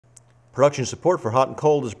Production support for Hot and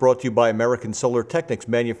Cold is brought to you by American Solar Technics,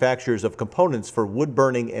 manufacturers of components for wood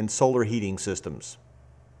burning and solar heating systems.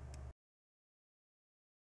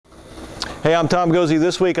 Hey, I'm Tom Gozzi.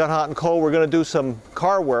 This week on Hot and Cold, we're going to do some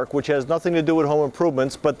car work, which has nothing to do with home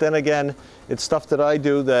improvements, but then again, it's stuff that I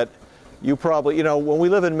do that you probably, you know, when we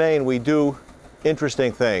live in Maine, we do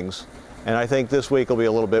interesting things, and I think this week will be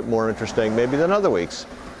a little bit more interesting maybe than other weeks.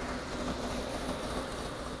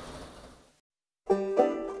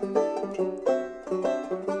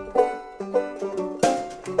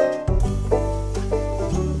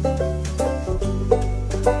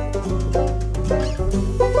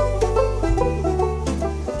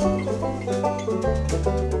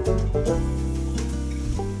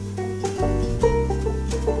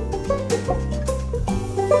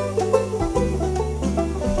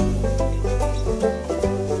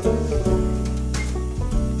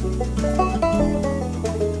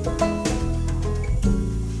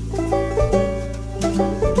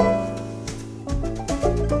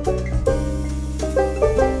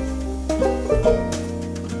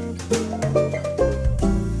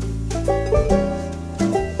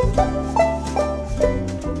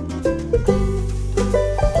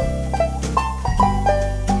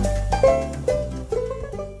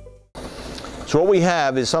 So what we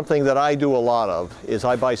have is something that I do a lot of, is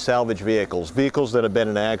I buy salvage vehicles that have been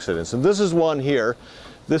in accidents. And this is one here.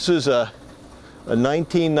 This is a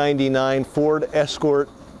 1999 Ford Escort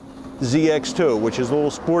ZX2, which is a little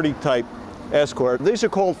sporty type Escort. These are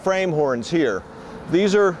called frame horns here.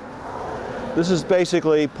 This is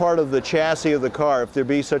basically part of the chassis of the car, if there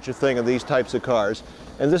be such a thing of these types of cars.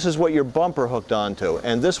 And this is what your bumper hooked onto.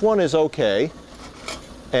 And this one is okay.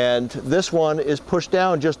 And this one is pushed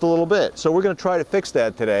down just a little bit. So we're going to try to fix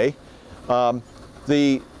that today.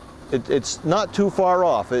 It's not too far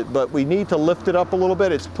off, but we need to lift it up a little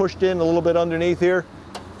bit. It's pushed in a little bit underneath here.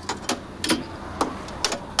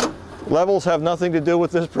 Levels have nothing to do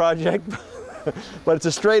with this project, but it's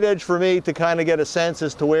a straight edge for me to kind of get a sense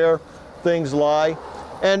as to where things lie.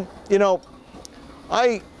 And you know,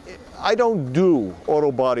 I don't do auto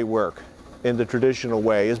body work in the traditional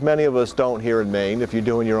way, as many of us don't here in Maine if you're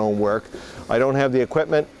doing your own work. I don't have the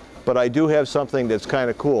equipment, but I do have something that's kind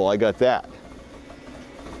of cool. I got that.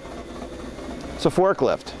 It's a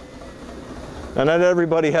forklift. And not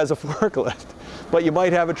everybody has a forklift, but you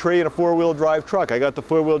might have a tree and a four-wheel drive truck. I got the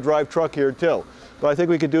four-wheel drive truck here too. But I think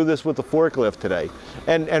we could do this with the forklift today.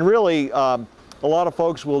 And really, a lot of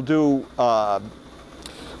folks will do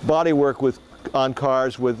body work on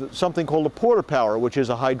cars with something called a porter power, which is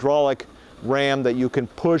a hydraulic ram that you can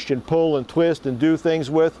push and pull and twist and do things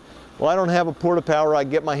with. Well, I don't have a porta power. I can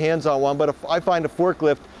get my hands on one, but if I find a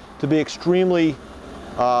forklift to be extremely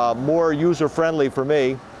more user-friendly for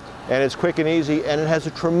me, and it's quick and easy, and it has a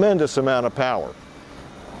tremendous amount of power.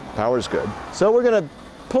 Power's good. So we're going to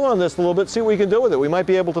pull on this a little bit, see what we can do with it. We might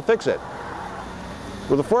be able to fix it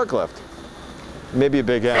with a forklift. Maybe a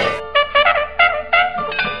big hammer.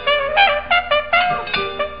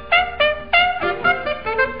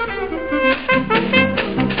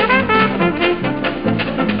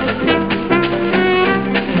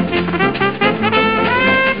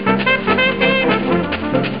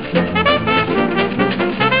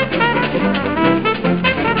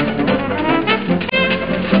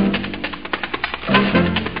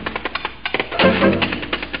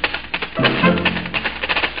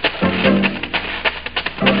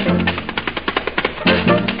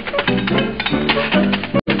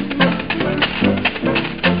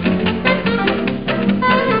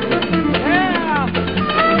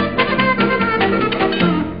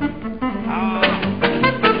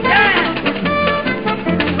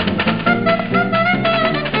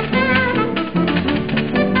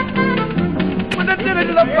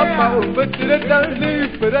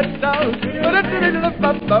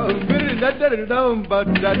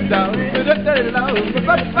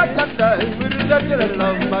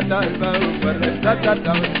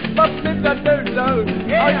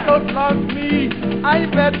 I don't belong to me, I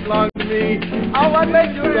bet belong to me. Oh, I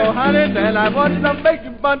make you go, honey, and I want to make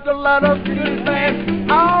you bunch a lot of good man.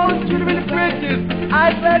 Oh, shoot him in the bridges,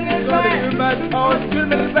 I bet it's gonna do much. Oh, shoot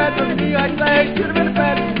him in the bed with me, I say, shoot him in the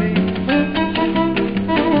bed with me.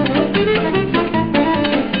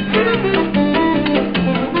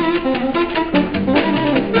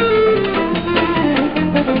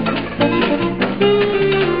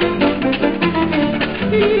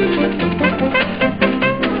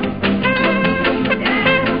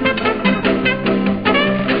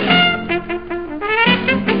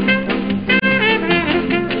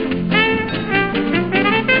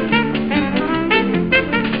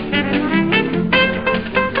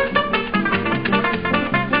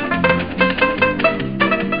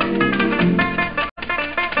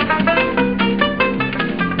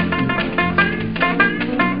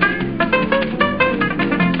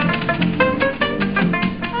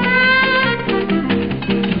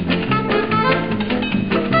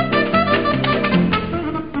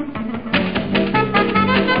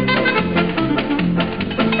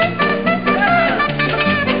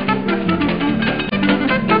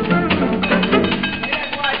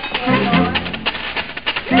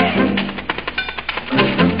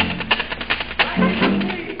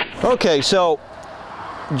 Okay, so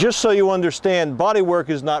just so you understand, bodywork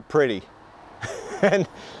is not pretty. And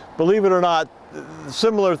believe it or not,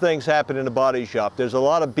 similar things happen in a body shop. There's a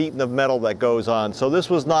lot of beating of metal that goes on. So this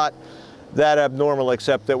was not that abnormal,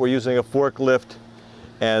 except that we're using a forklift,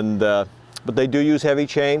 and but they do use heavy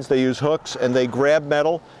chains, they use hooks, and they grab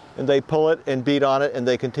metal and they pull it and beat on it, and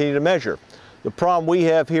they continue to measure. The problem we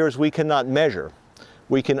have here is we cannot measure.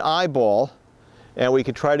 We can eyeball and we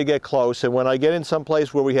can try to get close, and when I get in some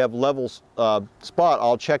place where we have level spot,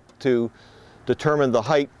 I'll check to determine the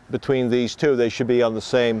height between these two. They should be on the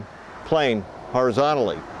same plane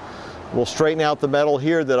horizontally. We'll straighten out the metal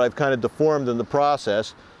here that I've kind of deformed in the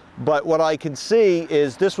process, but what I can see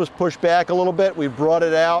is this was pushed back a little bit. We've brought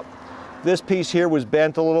it out. This piece here was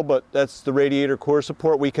bent a little, but that's the radiator core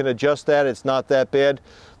support. We can adjust that. It's not that bad.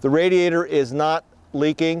 The radiator is not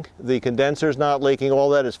leaking. The condenser is not leaking. All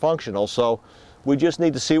that is functional. So we just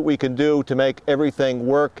need to see what we can do to make everything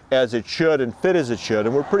work as it should and fit as it should.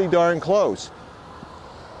 And we're pretty darn close,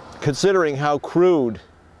 considering how crude,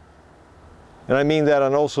 and I mean that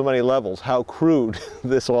on oh so many levels, how crude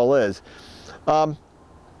this all is.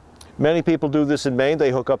 Many people do this in Maine. They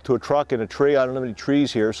hook up to a truck in a tree. I don't have any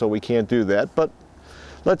trees here, so we can't do that. But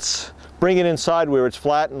let's bring it inside where it's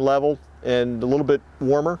flat and level and a little bit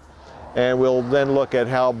warmer, and we'll then look at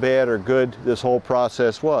how bad or good this whole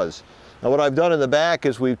process was. Now what I've done in the back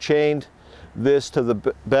is we've chained this to the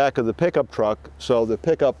back of the pickup truck, so the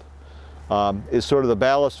pickup is sort of the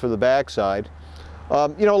ballast for the backside.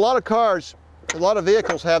 You know, a lot of cars, a lot of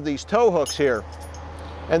vehicles have these tow hooks here.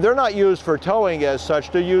 And they're not used for towing as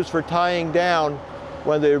such, they're used for tying down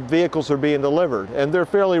when the vehicles are being delivered. And they're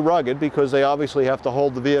fairly rugged because they obviously have to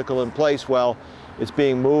hold the vehicle in place while it's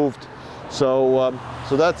being moved. So,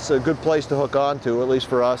 so that's a good place to hook onto, at least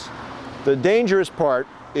for us. The dangerous part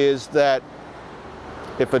is that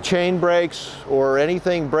if a chain breaks or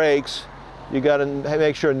anything breaks, you got to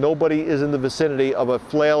make sure nobody is in the vicinity of a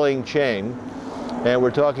flailing chain. And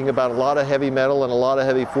we're talking about a lot of heavy metal and a lot of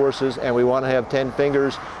heavy forces, and we want to have 10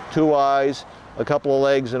 fingers, 2 eyes, a couple of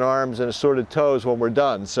legs and arms, and assorted toes when we're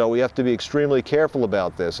done. So we have to be extremely careful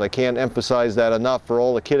about this. I can't emphasize that enough for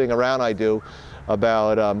all the kidding around I do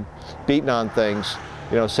about beating on things.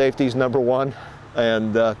 You know, safety's number one,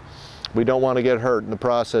 and we don't want to get hurt in the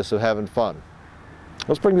process of having fun.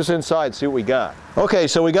 Let's bring this inside and see what we got. Okay,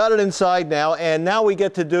 so we got it inside now, and now we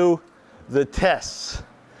get to do the tests.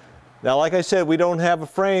 Now, like I said, we don't have a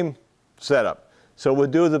frame set up, so we'll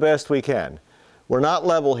do the best we can. We're not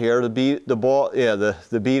level here. The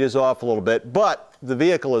beat is off a little bit, but the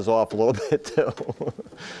vehicle is off a little bit too.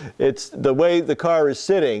 It's the way the car is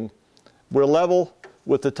sitting. We're level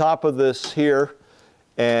with the top of this here,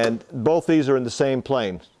 and both these are in the same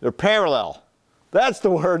plane. They're parallel. That's the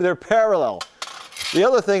word, they're parallel. The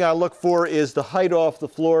other thing I look for is the height off the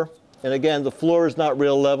floor. And again, the floor is not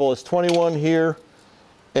real level. It's 21 here,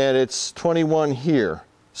 and it's 21 here.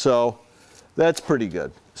 So that's pretty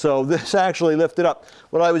good. So this actually lifted up.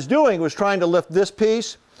 What I was doing was trying to lift this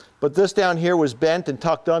piece, but this down here was bent and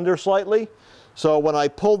tucked under slightly. So when I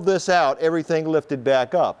pulled this out, everything lifted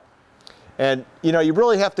back up. And you know, you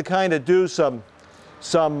really have to kind of do some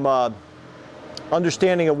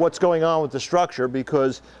understanding of what's going on with the structure,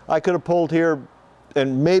 because I could have pulled here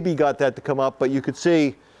and maybe got that to come up, but you could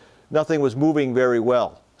see nothing was moving very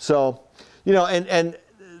well. So, you know, and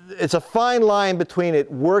it's a fine line between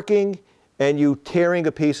it working and you tearing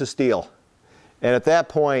a piece of steel. And at that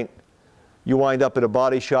point, you wind up at a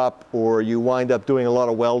body shop, or you wind up doing a lot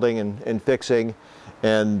of welding and fixing.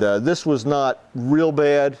 And this was not real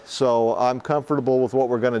bad, so I'm comfortable with what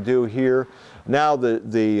we're going to do here. Now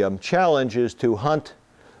the challenge is to hunt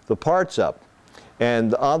the parts up.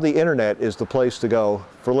 And on the internet is the place to go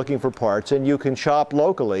for looking for parts. And you can shop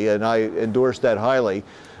locally, and I endorse that highly.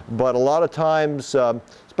 But a lot of times,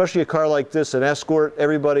 especially a car like this, an Escort,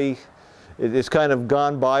 everybody, it's kind of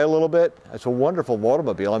gone by a little bit. It's a wonderful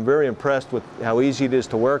automobile. I'm very impressed with how easy it is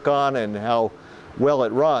to work on and how well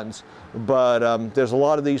it runs. But there's a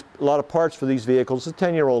lot of parts for these vehicles. It's a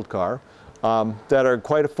 10-year-old car that are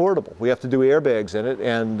quite affordable. We have to do airbags in it,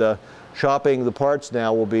 and shopping the parts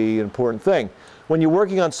now will be an important thing. When you're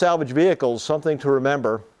working on salvage vehicles, something to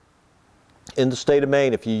remember: in the state of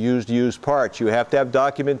Maine, if you used parts, you have to have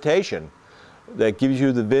documentation that gives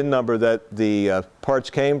you the VIN number that the parts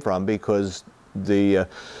came from, because the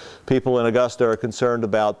people in Augusta are concerned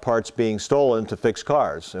about parts being stolen to fix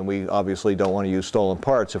cars, and we obviously don't want to use stolen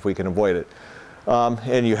parts if we can avoid it.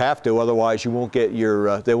 And you have to, otherwise you won't get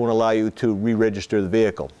your, they won't allow you to re-register the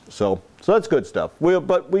vehicle. So that's good stuff. We'll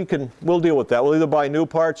deal with that. We'll either buy new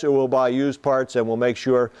parts or we'll buy used parts, and we'll make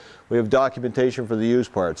sure we have documentation for the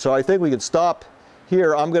used parts. So I think we can stop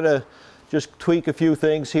here, I'm going to just tweak a few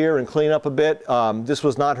things here and clean up a bit. This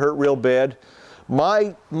was not hurt real bad.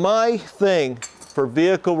 My thing for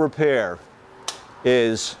vehicle repair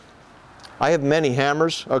is I have many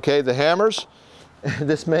hammers. Okay, the hammers,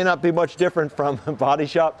 this may not be much different from a body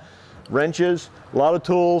shop. Wrenches, a lot of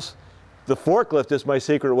tools. The forklift is my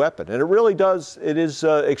secret weapon, and it really does, it is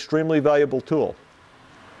an extremely valuable tool.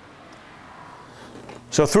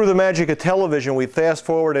 So through the magic of television, we fast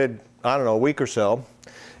forwarded, I don't know, a week or so,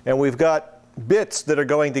 and we've got bits that are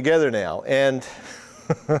going together now. And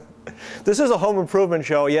this is a home improvement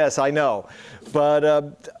show, yes, I know. But,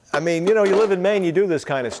 I mean, you know, you live in Maine, you do this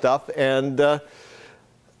kind of stuff. And to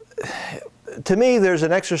me, there's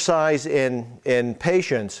an exercise in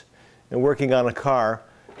patience in working on a car,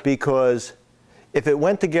 because if it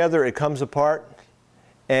went together, it comes apart.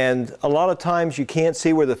 And a lot of times you can't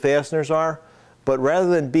see where the fasteners are. But rather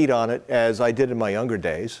than beat on it, as I did in my younger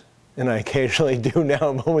days, and I occasionally do now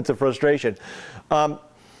in moments of frustration,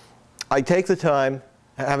 I take the time,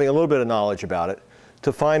 having a little bit of knowledge about it,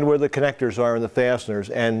 to find where the connectors are in the fasteners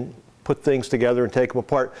and put things together and take them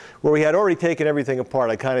apart. Where we had already taken everything apart,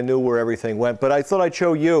 I kind of knew where everything went. But I thought I'd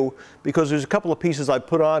show you, because there's a couple of pieces I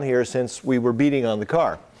put on here since we were beating on the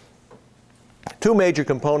car. Two major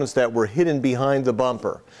components that were hidden behind the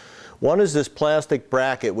bumper. One is this plastic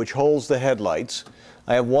bracket which holds the headlights.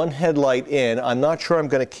 I have one headlight in. I'm not sure I'm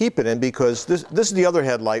going to keep it in, because this is the other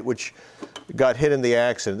headlight which got hit in the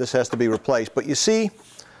accident. This has to be replaced. But you see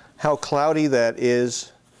how cloudy that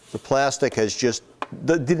is? The plastic has just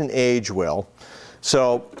didn't age well.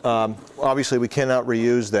 So obviously we cannot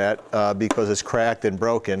reuse that because it's cracked and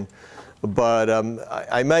broken. But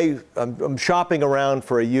I'm shopping around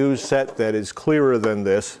for a used set that is clearer than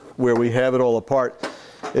this, where we have it all apart.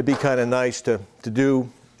 It'd be kind of nice to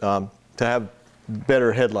have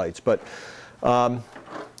better headlights. But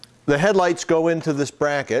the headlights go into this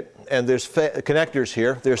bracket, and there's connectors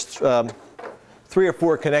here. There's 3 or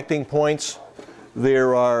 4 connecting points.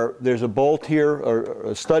 There's a bolt here,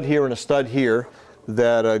 or a stud here, and a stud here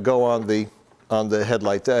that go on the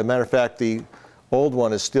headlight. As a matter of fact, the old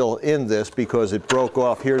one is still in this because it broke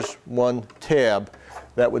off. Here's one tab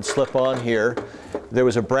that would slip on here. There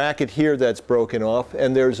was a bracket here that's broken off,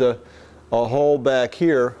 and there's a hole back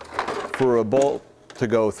here for a bolt to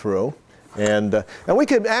go through. And we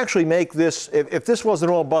could actually make this, if this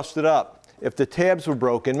wasn't all busted up, if the tabs were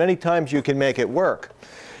broken, many times you can make it work.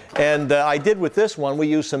 And I did with this one. We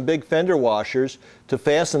used some big fender washers to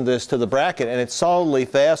fasten this to the bracket, and it's solidly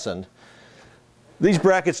fastened. These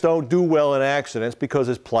brackets don't do well in accidents because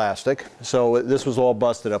it's plastic. So this was all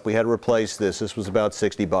busted up. We had to replace this. This was about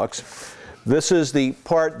 60 bucks. This is the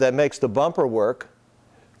part that makes the bumper work.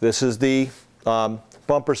 This is the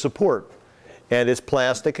bumper support. And it's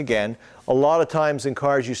plastic again. A lot of times in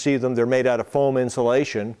cars you see them, they're made out of foam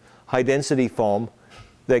insulation, high density foam,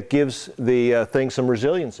 that gives the thing some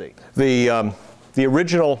resiliency. The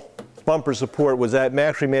original bumper support was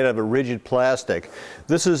actually made out of a rigid plastic.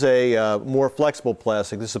 This is a more flexible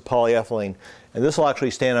plastic. This is polyethylene, and this will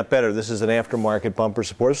actually stand up better. This is an aftermarket bumper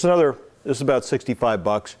support. This is about 65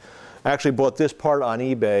 bucks. I actually bought this part on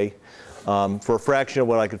eBay for a fraction of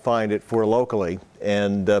what I could find it for locally,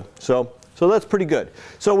 and so that's pretty good.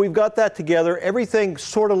 So we've got that together. Everything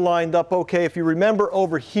sort of lined up okay. If you remember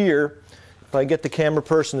over here, if I get the camera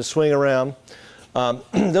person to swing around,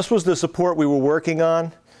 this was the support we were working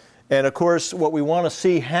on. And of course, what we want to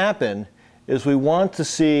see happen is we want to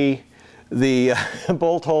see the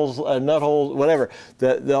bolt holes, nut holes, whatever,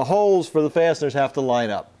 the holes for the fasteners have to line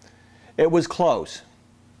up. It was close.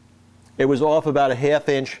 It was off about a ½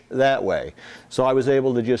 inch that way. So I was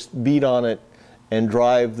able to just beat on it and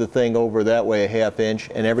drive the thing over that way a ½ inch,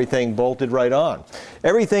 and everything bolted right on.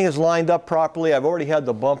 Everything is lined up properly. I've already had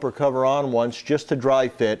the bumper cover on once just to dry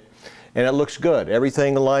fit, and it looks good.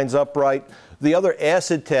 Everything lines up right. The other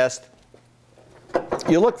acid test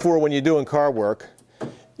you look for when you're doing car work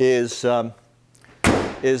is the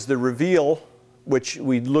reveal, which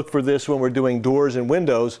we look for this when we're doing doors and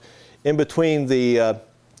windows, in between the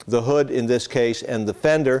hood in this case and the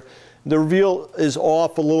fender. The reveal is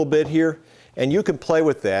off a little bit here, and you can play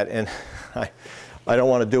with that. And I don't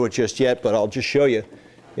want to do it just yet, but I'll just show you.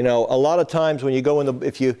 You know, a lot of times when you go in the,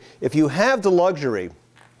 if you have the luxury,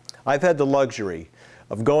 I've had the luxury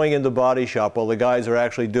of going in the body shop while the guys are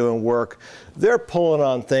actually doing work. They're pulling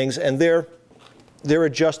on things, and they're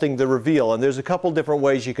adjusting the reveal. And there's a couple different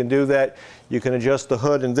ways you can do that. You can adjust the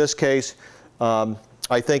hood. In this case,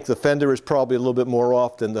 I think the fender is probably a little bit more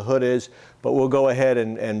off than the hood is, but we'll go ahead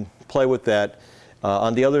and play with that.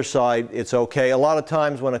 On the other side, it's okay. A lot of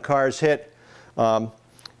times when a car is hit,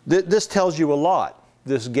 this tells you a lot.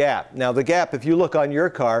 this gap. Now the gap, if you look on your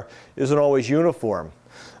car, isn't always uniform,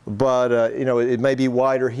 but you know, it may be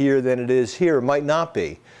wider here than it is here. It might not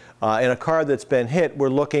be. In a car that's been hit, we're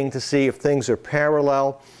looking to see if things are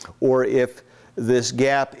parallel or if this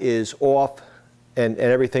gap is off and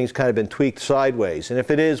everything's kind of been tweaked sideways. And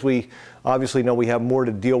if it is, we obviously know we have more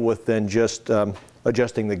to deal with than just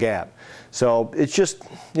adjusting the gap. So it's just,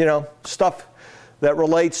 you know, stuff that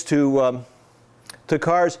relates to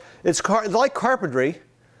cars. It's like carpentry,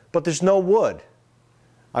 but there's no wood.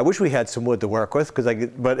 I wish we had some wood to work with,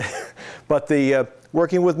 but the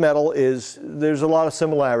working with metal there's a lot of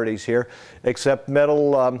similarities here, except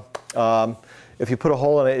metal, if you put a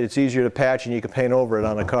hole in it, it's easier to patch and you can paint over it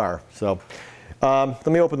on a car. So let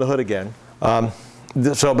me open the hood again.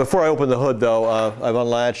 So before I open the hood though, I've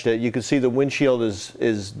unlatched it. You can see the windshield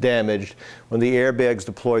is damaged. When the airbags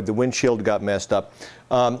deployed, the windshield got messed up.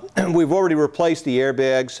 We've already replaced the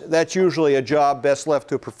airbags. That's usually a job best left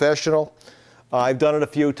to a professional. I've done it a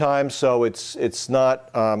few times, so it's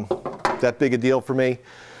not that big a deal for me.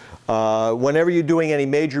 Whenever you're doing any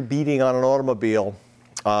major beating on an automobile,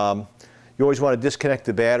 you always want to disconnect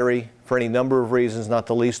the battery for any number of reasons, not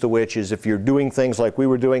the least of which is if you're doing things like we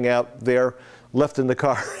were doing out there, left in the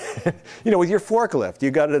car, you know, with your forklift. You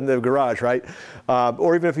got it in the garage, right?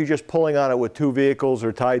 Or even if you're just pulling on it with two vehicles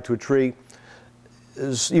or tied to a tree,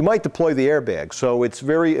 you might deploy the airbag. So it's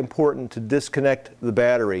very important to disconnect the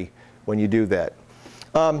battery when you do that.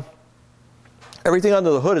 Everything under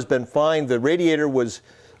the hood has been fine. The radiator was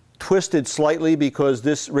twisted slightly because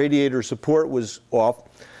this radiator support was off.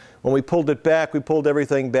 When we pulled it back, we pulled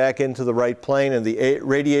everything back into the right plane, and the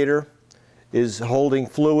radiator is holding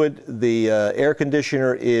fluid. The air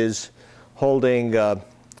conditioner is holding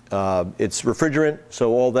its refrigerant,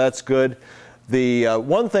 so all that's good. The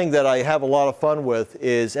one thing that I have a lot of fun with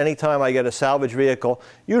is anytime I get a salvage vehicle,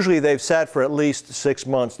 usually they've sat for at least 6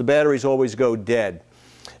 months, the batteries always go dead.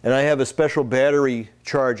 And I have a special battery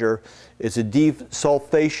charger. It's a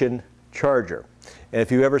desulfation charger. And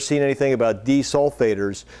if you've ever seen anything about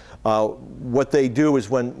desulfators, what they do is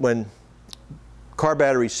when car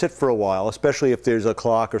batteries sit for a while, especially if there's a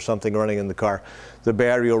clock or something running in the car, the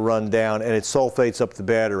battery will run down and it sulfates up the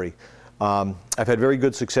battery. I've had very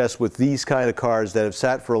good success with these kind of cars that have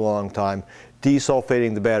sat for a long time,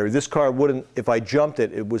 desulfating the battery. This car wouldn't, if I jumped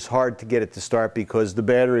it, it was hard to get it to start because the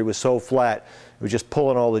battery was so flat, it was just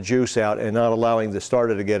pulling all the juice out and not allowing the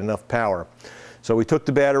starter to get enough power. So we took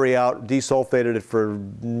the battery out, desulfated it for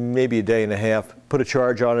maybe a day and a half, put a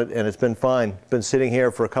charge on it, and it's been fine. It's been sitting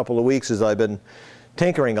here for a couple of weeks as I've been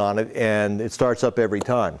tinkering on it, and it starts up every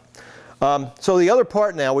time. So the other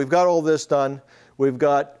part now, we've got all this done. We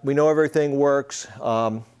know everything works.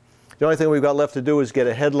 The only thing we've got left to do is get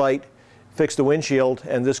a headlight, fix the windshield,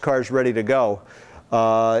 and this car's ready to go.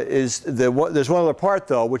 There's one other part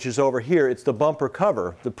though, which is over here. It's the bumper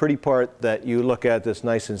cover, the pretty part that you look at that's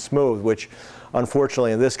nice and smooth, which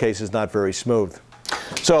unfortunately in this case is not very smooth.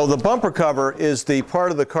 So the bumper cover is the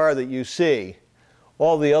part of the car that you see.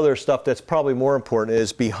 All the other stuff that's probably more important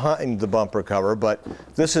is behind the bumper cover, but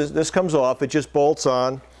this comes off, it just bolts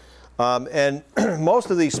on. And most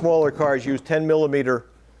of these smaller cars use 10mm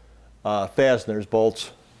fasteners,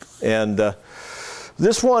 bolts, and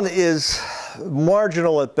this one is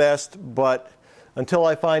marginal at best, but until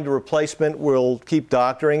I find a replacement, we'll keep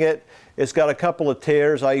doctoring it. It's got a couple of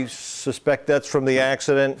tears. I suspect that's from the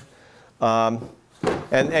accident.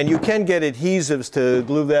 And you can get adhesives to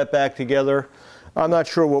glue that back together. I'm not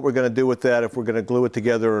sure what we're going to do with that, if we're going to glue it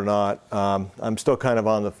together or not. I'm still kind of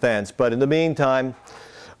on the fence. But in the meantime,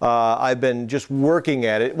 I've been just working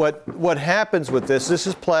at it. What happens with this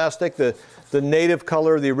is plastic. The native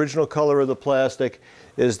color, the original color of the plastic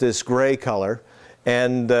is this gray color.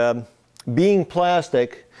 And being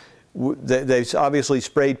plastic, they've obviously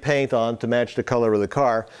sprayed paint on to match the color of the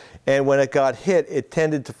car. And when it got hit, it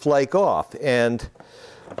tended to flake off. And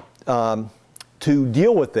to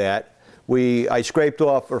deal with that, I scraped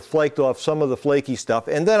off or flaked off some of the flaky stuff,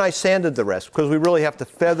 and then I sanded the rest because we really have to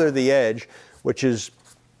feather the edge, which is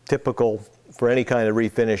typical for any kind of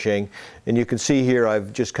refinishing. And you can see here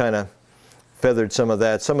I've just kind of feathered some of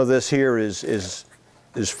that. Some of this here is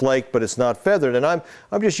flaked, but it's not feathered. And I'm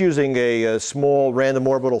just using a small random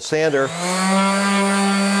orbital sander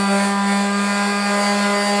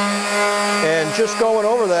and just going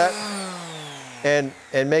over that and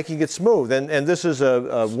making it smooth. And this is a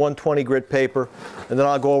 120 grit paper, and then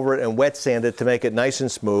I'll go over it and wet sand it to make it nice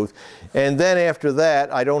and smooth. And then after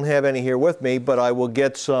that, I don't have any here with me, but I will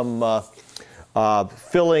get some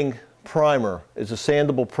filling primer. It's a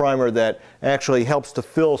sandable primer that actually helps to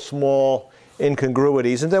fill small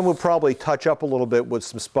incongruities, and then we'll probably touch up a little bit with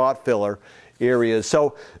some spot filler areas.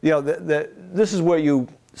 So, you know, this is where you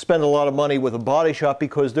spend a lot of money with a body shop,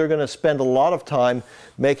 because they're going to spend a lot of time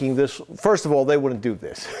making this. First of all, they wouldn't do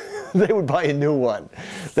this. They would buy a new one.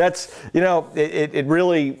 That's, you know, it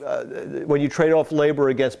really, when you trade off labor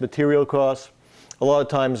against material costs, a lot of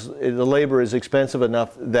times the labor is expensive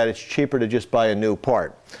enough that it's cheaper to just buy a new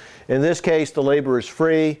part. In this case, the labor is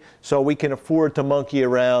free, so we can afford to monkey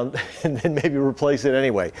around and then maybe replace it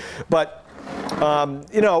anyway. But,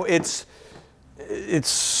 you know, it's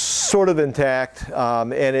sort of intact,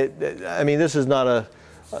 and I mean, this is not a,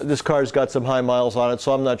 this car's got some high miles on it,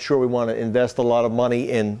 so I'm not sure we want to invest a lot of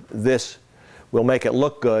money in this. We'll make it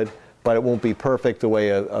look good, but it won't be perfect the way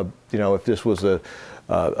you know, if this was a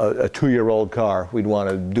 2-year-old car, we'd want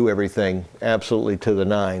to do everything absolutely to the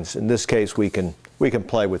nines. In this case, we can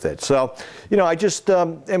play with it. So, you know, I just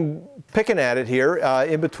am picking at it here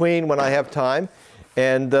in between when I have time,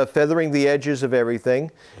 and feathering the edges of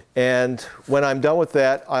everything. And when I'm done with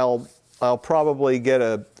that, I'll probably get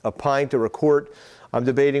a pint or a quart. I'm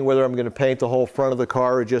debating whether I'm going to paint the whole front of the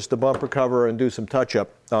car or just the bumper cover and do some touch-up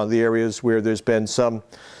on the areas where there's been some,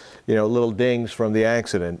 you know, little dings from the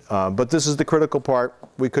accident. But this is the critical part.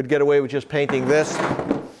 We could get away with just painting this,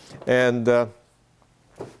 and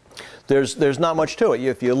there's not much to it.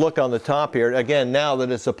 If you look on the top here, again, now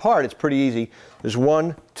that it's apart, it's pretty easy. There's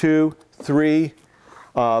 1, 2, 3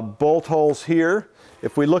 bolt holes here.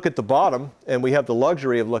 If we look at the bottom, and we have the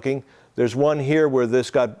luxury of looking, there's one here where this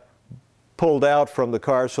got pulled out from the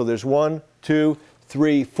car. So there's 1, 2,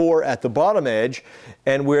 3, 4 at the bottom edge,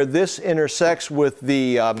 and where this intersects with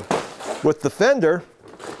the fender,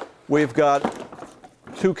 we've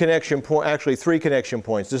got 2 connection points, actually 3 connection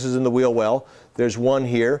points. This is in the wheel well. There's 1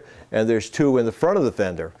 here, and there's 2 in the front of the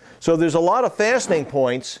fender. So there's a lot of fastening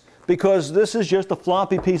points, because this is just a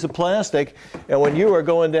floppy piece of plastic, and when you are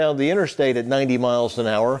going down the interstate at 90 miles an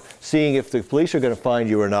hour, seeing if the police are going to find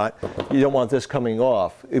you or not, you don't want this coming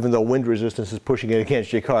off. Even though wind resistance is pushing it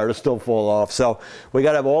against your car, it'll still fall off. So we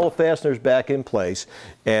got to have all the fasteners back in place,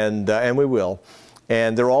 and we will.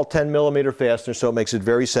 And they're all 10mm fasteners, so it makes it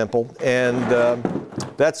very simple. And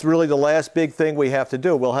that's really the last big thing we have to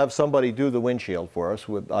do. We'll have somebody do the windshield for us.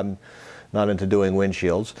 I'm not into doing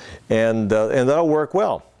windshields, and that'll work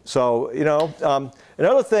well. So, you know,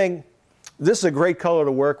 another thing, this is a great color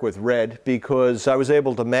to work with, red, because I was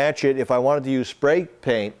able to match it. If I wanted to use spray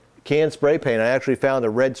paint, canned spray paint, I actually found a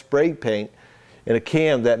red spray paint in a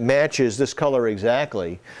can that matches this color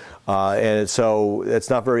exactly. And so it's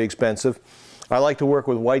not very expensive. I like to work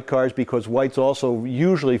with white cars because white's also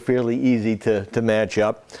usually fairly easy to match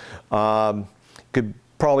up. Could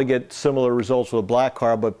probably get similar results with a black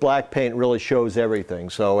car, but black paint really shows everything.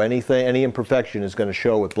 So any imperfection is going to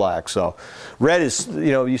show with black. So red is,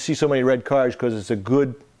 you know, you see so many red cars because it's a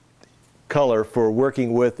good color for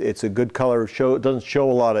working with. It's a good color, it doesn't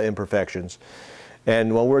show a lot of imperfections.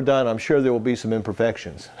 And when we're done, I'm sure there will be some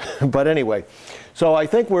imperfections. But anyway, so I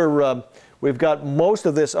think we've got most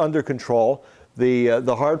of this under control.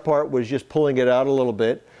 The hard part was just pulling it out a little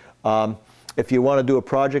bit. If you want to do a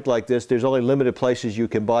project like this, there's only limited places you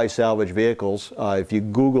can buy salvage vehicles. If you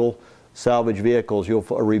Google salvage vehicles,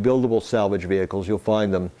 rebuildable salvage vehicles, you'll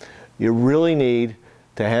find them. You really need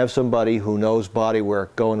to have somebody who knows bodywork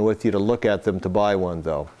going with you to look at them to buy one,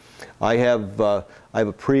 though. I have a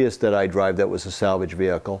Prius that I drive that was a salvage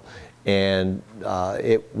vehicle, and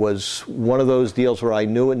it was one of those deals where I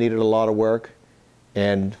knew it needed a lot of work,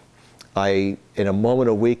 and I, in a moment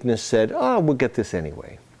of weakness, said, "Oh, we'll get this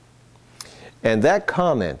anyway." And that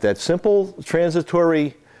comment, that simple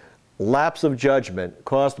transitory lapse of judgment,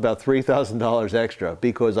 cost about $3,000 extra,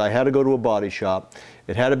 because I had to go to a body shop,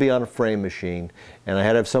 it had to be on a frame machine, and I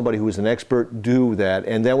had to have somebody who was an expert do that,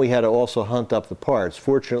 and then we had to also hunt up the parts.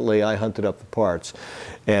 Fortunately, I hunted up the parts.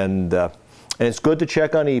 And it's good to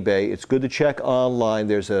check on eBay, it's good to check online.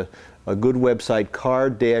 There's a good website,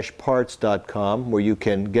 car-parts.com, where you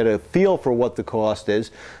can get a feel for what the cost is.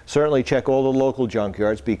 Certainly check all the local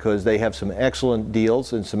junkyards, because they have some excellent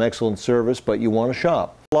deals and some excellent service, but you want to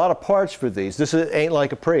shop. A lot of parts for these. This ain't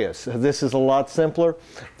like a Prius. This is a lot simpler.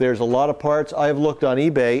 There's a lot of parts. I've looked on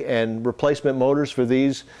eBay, and replacement motors for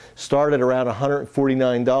these start at around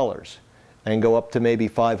 $149 and go up to maybe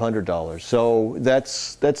 $500. So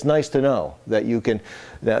that's nice to know that you can.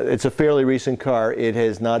 It's a fairly recent car. It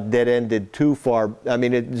has not dead-ended too far. I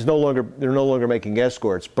mean, they're no longer making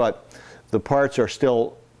Escorts, but the parts are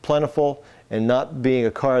still plentiful, and not being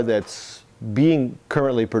a car that's being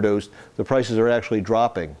currently produced, the prices are actually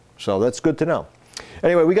dropping. So that's good to know.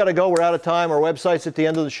 Anyway, we got to go. We're out of time. Our website's at the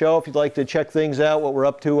end of the show if you'd like to check things out, what we're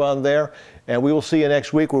up to on there. And we will see you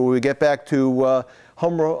next week, where we get back to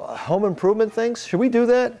home improvement things. Should we do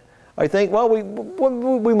that? I think, well,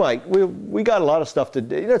 we might. We got a lot of stuff to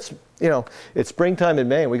do. It's, you know, it's springtime in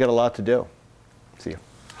May and we got a lot to do. See you.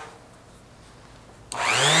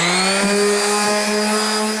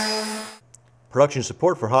 Production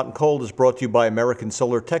support for Hot and Cold is brought to you by American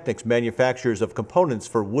Solar Technics, manufacturers of components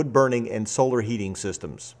for wood burning and solar heating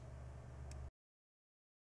systems.